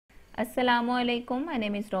अस्सलामुअलैकुम, my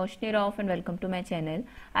name is Roshni Rauf and welcome to my channel.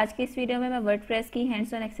 आज की इस वीडियो में मैं वर्डप्रेस की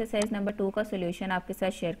हैंड्स ऑन एक्सरसाइज नंबर 2 का सोल्यूशन आपके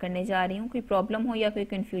साथ शेयर करने जा रही हूँ। कोई प्रॉब्लम हो या कोई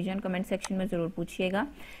कन्फ्यूजन कमेंट सेक्शन में ज़रूर पूछिएगा।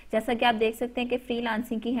 जैसा कि आप देख सकते हैं कि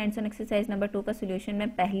फ्रीलांसिंग की हैंड्स ऑन एक्सरसाइज नंबर 2 का सोल्यूशन मैं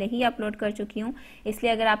पहले ही अपलोड कर चुकी हूँ,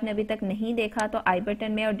 इसलिए अगर आपने अभी तक नहीं देखा तो आई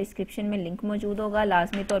बटन में और डिस्क्रिप्शन में लिंक मौजूद होगा,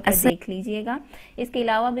 लाजमी तौर पर देख लीजिएगा। इसके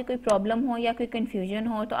अलावा भी कोई प्रॉब्लम हो या कोई कन्फ्यूजन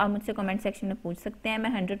हो तो आप मुझसे कमेंट सेक्शन में पूछ सकते हैं, मैं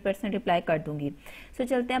 100% रिप्लाई कर दूंगी। सो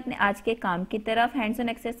चलते हैं अपने आज के काम की तरफ। हैंड्स ऑन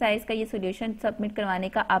एक्सरसाइज का ये सोल्यूशन सबमिट करवाने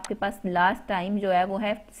का आपके पास लास्ट टाइम जो है वो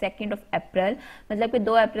है 2 अप्रैल, मतलब कि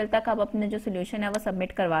 2 अप्रैल तक आप अपने जो सोल्यूशन है वो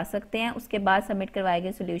सबमिट करवा सकते हैं। उसके बाद सबमिट करवाए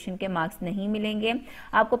गए सोल्यूशन के मार्क्स नहीं मिलेंगे।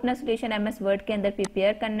 आपको अपना सोल्यूशन MS वर्ड के अंदर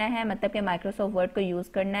प्रिपेयर करना है, मतलब कि माइक्रोसॉफ्ट वर्ड को यूज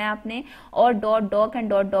करना है आपने। और .doc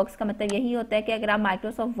एंड .docs का मतलब यही होता है कि अगर आप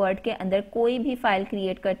माइक्रोसॉफ्ट वर्ड के अंदर कोई भी फाइल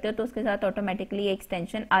क्रिएट करते हो तो उसके साथ ऑटोमेटिकली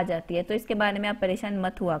एक्सटेंशन आ जाती है, तो इसके बारे में आप परेशान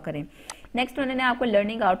मत हुआ करें। नेक्स्ट उन्होंने आपको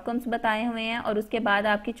लर्निंग आउटकम्स बताए हुए हैं और उसके बाद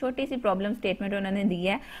आपकी छोटी सी प्रॉब्लम स्टेटमेंट उन्होंने दी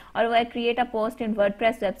है और वो है create a post in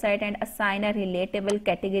WordPress website and assign a relatable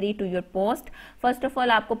category to your post. First of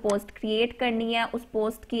all आपको पोस्ट क्रिएट करनी है, उस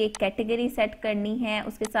पोस्ट की एक कैटेगरी सेट करनी है,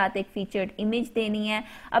 उसके साथ एक फीचर्ड इमेज देनी है।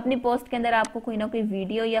 अपनी पोस्ट के अंदर आपको कोई ना कोई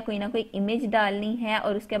वीडियो या कोई ना कोई इमेज डालनी है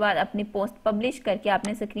और उसके बाद अपनी पोस्ट पब्लिश करके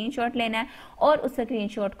आपने स्क्रीनशॉट लेना है और उस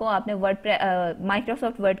स्क्रीनशॉट को आपने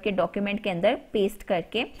माइक्रोसॉफ्ट वर्ड के डॉक्यूमेंट के अंदर पेस्ट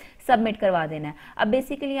करके सबमिट करवा देना है। अब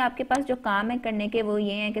बेसिकली आपके पास जो काम है करने के वो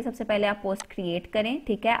ये है कि सबसे पहले आप पोस्ट क्रिएट करें,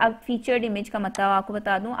 ठीक है। अब फीचर्ड इमेज का मतलब आपको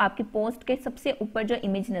बता दूं, आपकी पोस्ट के सबसे ऊपर जो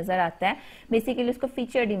इमेज नजर आता है बेसिकली उसको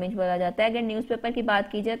फीचर्ड इमेज बोला जाता है। अगर न्यूज़पेपर की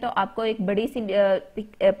बात की जाए तो आपको एक बड़ी सी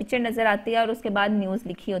पिक्चर नजर आती है और उसके बाद न्यूज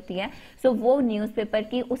लिखी होती है, सो वो न्यूज़पेपर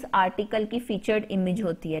की उस आर्टिकल की फीचर्ड इमेज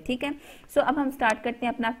होती है, ठीक है। सो अब हम स्टार्ट करते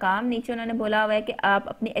हैं अपना काम। नीचे उन्होंने बोला हुआ है कि आप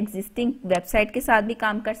अपनी एग्जिस्टिंग वेबसाइट के साथ भी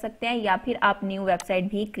काम कर सकते हैं या फिर आप न्यू वेबसाइट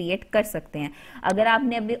भी क्रिएट कर सकते हैं। अगर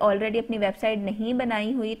आपने अभी ऑलरेडी अपनी वेबसाइट नहीं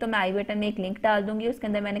बनाई हुई तो मैं आई बटन में एक लिंक डाल दूंगी, उसके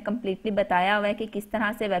अंदर मैंने कंप्लीटली बताया हुआ है कि किस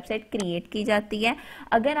तरह से वेबसाइट क्रिएट की जाती है।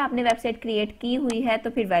 अगर आपने वेबसाइट क्रिएट की हुई है तो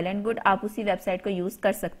फिर वेल एंड गुड, आप उसी वेबसाइट को यूज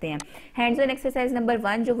कर सकते हैं। हैंड्स ऑन एक्सरसाइज नंबर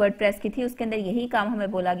 1 जो वर्डप्रेस की थी उसके अंदर यही काम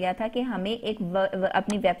हमें बोला गया था कि हमें एक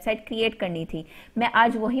अपनी वेबसाइट क्रिएट करनी थी। मैं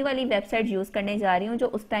आज वही वाली वेबसाइट यूज करने जा रही हूँ जो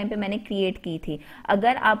उस टाइम पे मैंने क्रिएट की थी।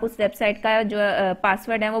 अगर आप उस वेबसाइट का जो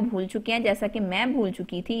पासवर्ड है वो भूल चुके हैं, जैसा कि मैं भूल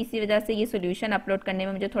चुकी थी, इसी वजह से ये सोल्यूशन अपलोड करने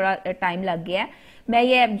में मुझे थोड़ा टाइम लग गया है। मैं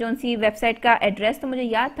ये जो सी वेबसाइट का एड्रेस तो मुझे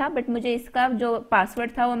याद था बट मुझे इसका जो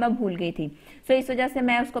पासवर्ड था वो मैं भूल गई थी, सो इस वजह से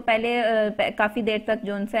मैं उसको पहले काफ़ी देर तक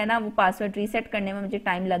जो है ना वो पासवर्ड रीसेट करने में मुझे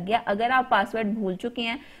टाइम लग गया। अगर आप पासवर्ड भूल चुके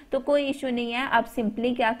हैं तो कोई इशू नहीं है, आप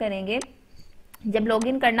सिंपली क्या करेंगे, जब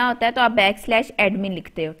लॉगिन करना होता है तो आप /admin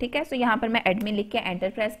लिखते हो, ठीक है। सो यहाँ पर मैं एडमिन लिख के एंटर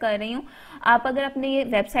प्रेस कर रही हूँ। आप अगर अपनी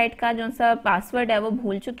वेबसाइट का जो सा पासवर्ड है वो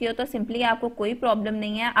भूल चुकी हो तो सिंपली आपको कोई प्रॉब्लम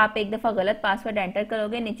नहीं है, आप एक दफ़ा गलत पासवर्ड एंटर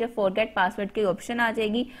करोगे, नीचे फॉरगेट पासवर्ड की ऑप्शन आ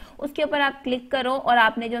जाएगी, उसके ऊपर आप क्लिक करो और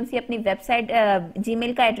आपने जो सी अपनी वेबसाइट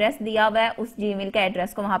जीमेल का एड्रेस दिया हुआ है उस जीमेल का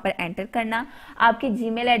एड्रेस को वहाँ पर एंटर करना। आपके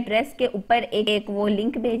जीमेल एड्रेस के ऊपर एक वो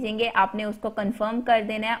लिंक भेजेंगे, आपने उसको कन्फर्म कर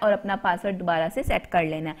देना है और अपना पासवर्ड दोबारा से सेट कर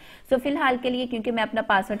लेना है। सो फिलहाल के लिए क्योंकि मैं अपना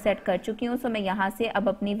पासवर्ड सेट कर चुकी हूँ, सो मैं यहाँ से अब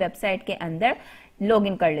अपनी वेबसाइट के अंदर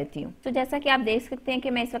लॉगिन कर लेती हूँ। तो जैसा कि आप देख सकते हैं कि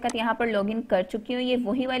मैं इस वक्त यहाँ पर लॉगिन कर चुकी हूँ। ये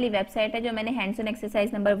वही वाली वेबसाइट है जो मैंने हैंड्स ऑन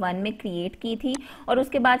एक्सरसाइज नंबर 1 में क्रिएट की थी और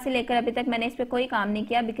उसके बाद से लेकर अभी तक मैंने इस पर कोई काम नहीं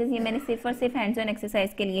किया, बिकॉज ये मैंने सिर्फ और सिर्फ हैंड्स ऑन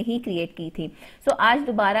एक्सरसाइज के लिए ही क्रिएट की थी। सो आज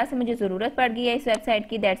दोबारा से मुझे जरूरत पड़ गई है इस वेबसाइट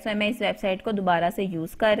की, दैट्स वाई मैं इस वेबसाइट को दोबारा से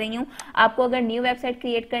यूज कर रही हूँ। आपको अगर न्यू वेबसाइट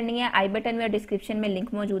क्रिएट करनी है, आई बटन में और डिस्क्रिप्शन में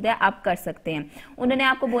लिंक मौजूद है, आप कर सकते हैं। उन्होंने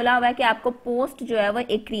आपको बोला हुआ है कि आपको पोस्ट जो है वो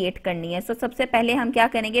एक क्रिएट करनी है। सो सबसे पहले हम क्या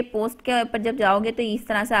करेंगे, पोस्ट के ऊपर जब जाओगे तो इस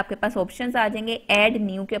तरह से आपके पास ऑप्शंस आ जाएंगे। ऐड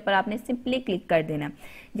न्यू के ऊपर आपने सिंपली क्लिक कर देना।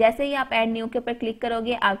 जैसे ही आप ऐड न्यू के ऊपर क्लिक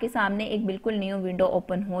करोगे आपके सामने एक बिल्कुल न्यू विंडो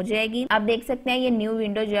ओपन हो जाएगी। आप देख सकते हैं ये न्यू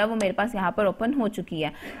विंडो जो है वो मेरे पास यहाँ पर ओपन हो चुकी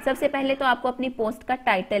है। सबसे पहले तो आपको अपनी पोस्ट का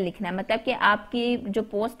टाइटल लिखना है, मतलब कि आपकी जो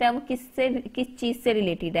पोस्ट है वो किस चीज से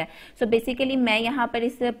रिलेटेड है। सो बेसिकली मैं यहाँ पर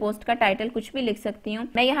इस पोस्ट का टाइटल कुछ भी लिख सकती हूँ।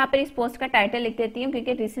 मैं यहाँ पर इस पोस्ट का टाइटल लिख देती हूँ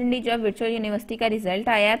क्योंकि रिसेंटली जो वर्चुअल यूनिवर्सिटी का रिजल्ट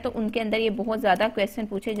आया है तो उनके अंदर ये बहुत ज्यादा क्वेश्चन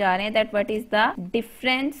पूछे जा रहे हैं, that what is the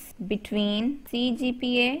difference between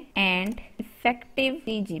CGPA and effective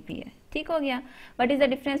CGPA। ठीक हो गया, what is the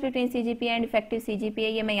difference between CGPA and effective CGPA,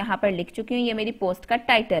 ये मैं यहाँ पर लिख चुकी हूँ, ये मेरी पोस्ट का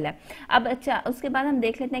टाइटल है। अब अच्छा उसके बाद हम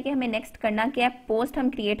देख लेते हैं कि हमें नेक्स्ट करना क्या है। पोस्ट हम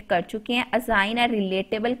क्रिएट कर चुके हैं, असाइन अ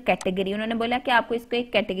रिलेटेबल कैटेगरी, उन्होंने बोला कि आपको इसको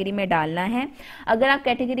एक कैटेगरी में डालना है। अगर आप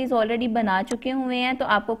कैटेगरीज ऑलरेडी बना चुके हुए हैं तो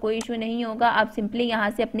आपको कोई इशू नहीं होगा, आप सिंपली यहाँ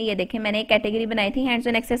से अपनी, ये देखें मैंने एक कैटेगरी बनाई थी हैंड्स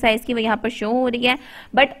ऑन एक्सरसाइज की, वो यहाँ पर शो हो रही है।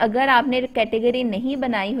 बट अगर आपने कैटेगरी नहीं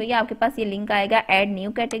बनाई हुई है, आपके पास ये लिंक आएगा ऐड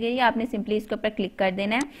न्यू कैटेगरी, आपने सिंपली इसके ऊपर क्लिक कर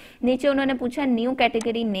देना है। नीचे उन्होंने पूछा न्यू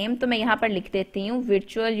कैटेगरी नेम, तो मैं यहाँ पर लिख देती हूँ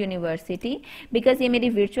वर्चुअल यूनिवर्सिटी, बिकॉज ये मेरी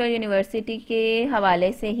वर्चुअल यूनिवर्सिटी के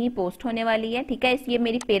हवाले से ही पोस्ट होने वाली है, ठीक है। ये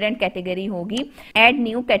मेरी पेरेंट कैटेगरी होगी। ऐड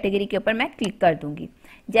न्यू कैटेगरी के ऊपर मैं क्लिक कर दूंगी।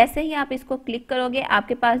 जैसे ही आप इसको क्लिक करोगे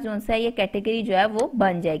आपके पास जो सा ये कैटेगरी जो है वो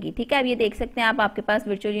बन जाएगी, ठीक है। अब ये देख सकते हैं आप, आपके पास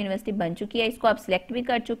वर्चुअल यूनिवर्सिटी बन चुकी है, इसको आप सिलेक्ट भी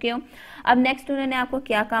कर चुके हो। अब नेक्स्ट उन्होंने आपको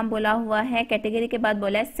क्या काम बोला हुआ है, कैटेगरी के बाद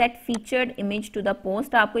बोला है set featured image to the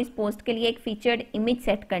post. आपको इस पोस्ट के लिए एक फीचर्ड इमेज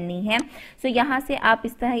सेट करनी है। सो यहाँ से आप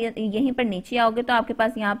इस तरह यहीं पर नीचे आओगे तो आपके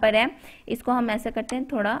पास यहाँ पर है, इसको हम ऐसा करते हैं,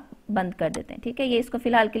 थोड़ा बंद कर देते हैं, ठीक है। ये इसको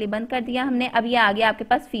फिलहाल के लिए बंद कर दिया हमने। अब ये आ गया आपके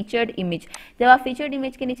पास फीचर्ड इमेज। जब आप फीचर्ड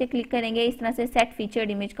इमेज के नीचे क्लिक करेंगे इस तरह से सेट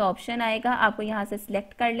फीचर्ड इमेज का ऑप्शन आएगा, आपको यहाँ से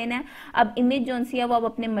सिलेक्ट कर लेना है। अब इमेज जो सी है वो आप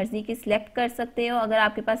अपने मर्जी की सिलेक्ट कर सकते हो। अगर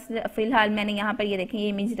आपके पास फिलहाल मैंने यहाँ पर ये देखें ये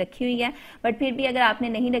इमेज रखी हुई है, बट फिर भी अगर आपने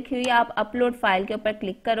नहीं रखी हुई है आप अपलोड फाइल के ऊपर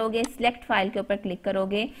क्लिक करोगे, सिलेक्ट फाइल के ऊपर क्लिक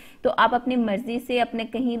करोगे तो आप अपनी मर्जी से अपने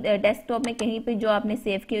कहीं डेस्कटॉप में कहीं पर जो आपने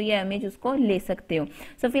सेव की हुई है इमेज उसको ले सकते हो।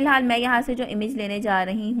 सो फिलहाल मैं यहाँ से जो इमेज लेने जा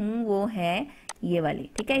रही हूँ वो है ये वाली,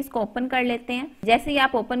 ठीक है। इसको ओपन कर लेते हैं। जैसे ही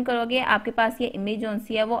आप ओपन करोगे आपके पास ये इमेज जो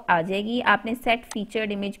सी है वो आ जाएगी। आपने सेट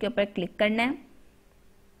फीचर्ड इमेज के ऊपर क्लिक करना है,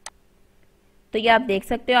 तो ये आप देख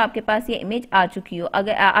सकते हो आपके पास ये इमेज आ चुकी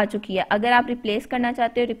है। अगर आप रिप्लेस करना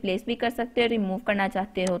चाहते हो रिप्लेस भी कर सकते हो, रिमूव करना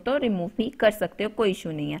चाहते हो तो रिमूव भी कर सकते हो, कोई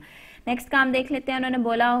इशू नहीं है। नेक्स्ट काम देख लेते हैं। उन्होंने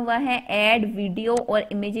बोला हुआ है ऐड वीडियो और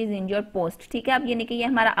इमेजेस इन योर पोस्ट, ठीक है। अब ये नहीं कि ये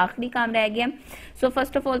हमारा आखिरी काम रह गया। सो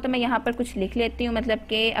फर्स्ट ऑफ ऑल तो मैं यहाँ पर कुछ लिख लेती हूँ, मतलब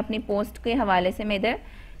कि अपनी पोस्ट के हवाले से मैं इधर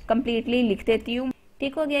कंप्लीटली लिख देती हूँ,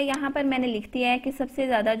 ठीक हो गया। यहाँ पर मैंने लिख दिया है कि सबसे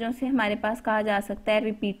ज़्यादा जो से हमारे पास कहा जा सकता है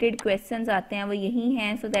रिपीटेड क्वेश्चंस आते हैं वो यही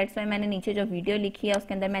हैं। सो दैट्स वाई मैंने नीचे जो वीडियो लिखी है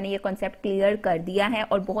उसके अंदर मैंने ये कॉन्सेप्ट क्लियर कर दिया है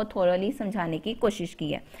और बहुत थोरली समझाने की कोशिश की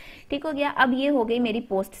है, ठीक हो गया। अब ये हो गई मेरी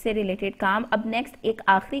पोस्ट से रिलेटेड काम। अब नेक्स्ट एक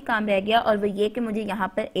आखिरी काम रह गया और वो ये कि मुझे यहाँ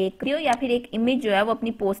पर एक वीडियो या फिर एक इमेज जो है वो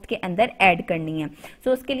अपनी पोस्ट के अंदर ऐड करनी है।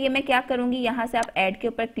 सो उसके लिए मैं क्या करूँगी, यहाँ से आप ऐड के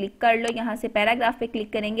ऊपर क्लिक कर लो, यहाँ से पैराग्राफ पे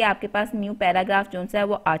क्लिक करेंगे, आपके पास न्यू पैराग्राफ जो सा है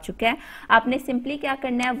वो आ चुका है। आपने सिंपली क्या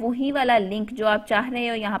करना है, वही वाला लिंक जो आप चाह रहे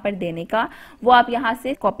हो यहाँ पर देने का वो आप यहाँ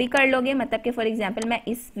से कॉपी कर लोगे। मतलब कि फॉर एग्जांपल मैं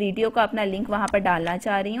इस वीडियो का अपना लिंक वहां पर डालना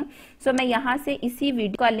चाह रही हूँ, सो मैं यहाँ से इसी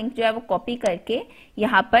वीडियो का लिंक जो है वो कॉपी करके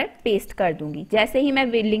यहाँ पर पेस्ट कर दूंगी। जैसे ही मैं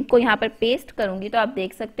लिंक को यहाँ पर पेस्ट करूंगी तो आप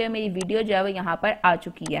देख सकते हो मेरी वीडियो जो है वो यहाँ पर आ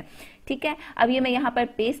चुकी है, ठीक है। अब ये मैं यहाँ पर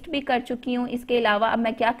पेस्ट भी कर चुकी हूँ। इसके अलावा अब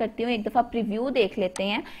मैं क्या करती हूँ, एक दफ़ा प्रीव्यू देख लेते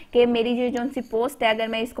हैं कि मेरी जो सी पोस्ट है अगर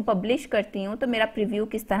मैं इसको पब्लिश करती हूँ तो मेरा प्रीव्यू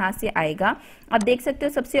किस तरह से आएगा। अब देख सकते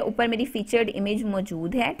हो सबसे ऊपर मेरी फीचर्ड इमेज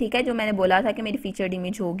मौजूद है, ठीक है, जो मैंने बोला था कि मेरी फीचर्ड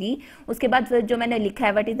इमेज होगी। उसके बाद जो मैंने लिखा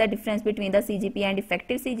है what is the difference between the CGPA and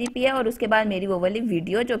effective CGPA, और उसके बाद मेरी वो वाली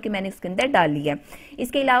वीडियो जो कि मैंने उसके अंदर डाली है।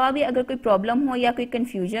 इसके अलावा भी अगर कोई प्रॉब्लम हो या कोई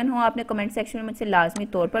कन्फ्यूजन हो आपने कमेंट सेक्शन में मुझसे लाजमी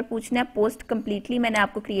तौर पर पूछना है। पोस्ट कंप्लीटली मैंने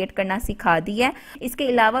आपको क्रिएट करना सिखा दी है। इसके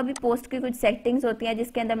अलावा भी पोस्ट की कुछ सेटिंग्स होती हैं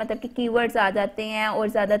जिसके अंदर मतलब कि कीवर्ड्स आ जाते हैं और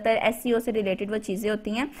ज्यादातर SEO से रिलेटेड वो चीजें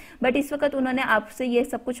होती हैं, बट इस वक्त उन्होंने आपसे ये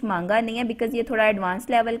सब कुछ मांगा नहीं है बिकॉज ये थोड़ा एडवांस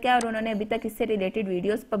लेवल का है और उन्होंने अभी तक इससे रिलेटेड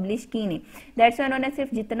वीडियोस पब्लिश की नहीं। दैट्स व्हाई उन्होंने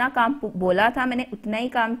सिर्फ जितना काम बोला था मैंने उतना ही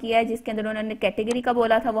काम किया है। जिसके अंदर उन्होंने कैटेगरी का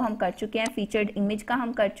बोला था वो हम कर चुके हैं, फीचर्ड इमेज का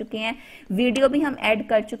हम कर चुके हैं, वीडियो भी हम ऐड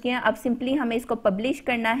कर चुके हैं। अब सिंपली हमें इसको पब्लिश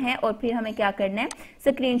करना है और फिर हमें क्या करना है,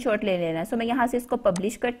 स्क्रीनशॉट ले लेना है। सो मैं यहाँ से इसको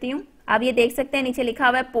पब्लिश करती हूँ। आप ये देख सकते हैं नीचे लिखा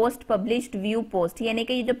हुआ है पोस्ट पब्लिश्ड व्यू पोस्ट, यानी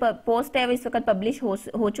कि ये जो पोस्ट है वो इस वक्त पब्लिश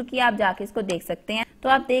हो चुकी है। आप जाके इसको देख सकते हैं। तो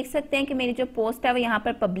आप देख सकते हैं कि मेरी जो पोस्ट है वो यहाँ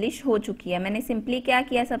पर पब्लिश हो चुकी है। मैंने सिंपली क्या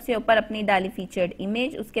किया, सबसे ऊपर अपनी डाली फीचर्ड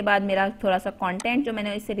इमेज, उसके बाद मेरा थोड़ा सा कंटेंट जो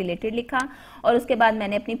मैंने इससे रिलेटेड लिखा और उसके बाद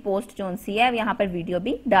मैंने अपनी पोस्ट जो सी है यहाँ पर वीडियो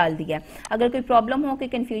भी डाल दिया। अगर कोई प्रॉब्लम हो, कोई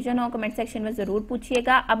कंफ्यूजन हो, कमेंट सेक्शन में जरूर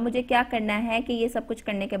पूछिएगा। अब मुझे क्या करना है कि ये सब कुछ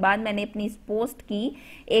करने के बाद मैंने अपनी इस पोस्ट की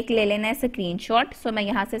एक ले लेना है स्क्रीनशॉट। सो मैं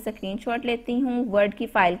यहाँ से स्क्रीनशॉट लेती हूँ, वर्ड की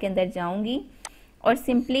फाइल के अंदर जाऊंगी और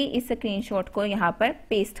सिंपली इस स्क्रीनशॉट को यहाँ पर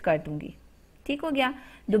पेस्ट कर दूंगी। ठीक हो गया।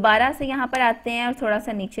 दोबारा से यहाँ पर आते हैं और थोड़ा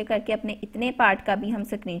सा नीचे करके अपने इतने पार्ट का भी हम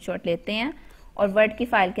स्क्रीनशॉट लेते हैं और वर्ड की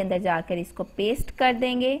फाइल के अंदर जाकर इसको पेस्ट कर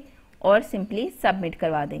देंगे और सिंपली सबमिट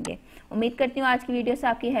करवा देंगे। उम्मीद करती हूँ आज की वीडियो से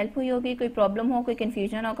आपकी हेल्प हुई होगी। कोई प्रॉब्लम हो, कोई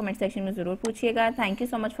कंफ्यूजन हो, कमेंट सेक्शन में जरूर पूछिएगा। Thank you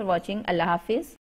so much for watching. Allah Hafiz.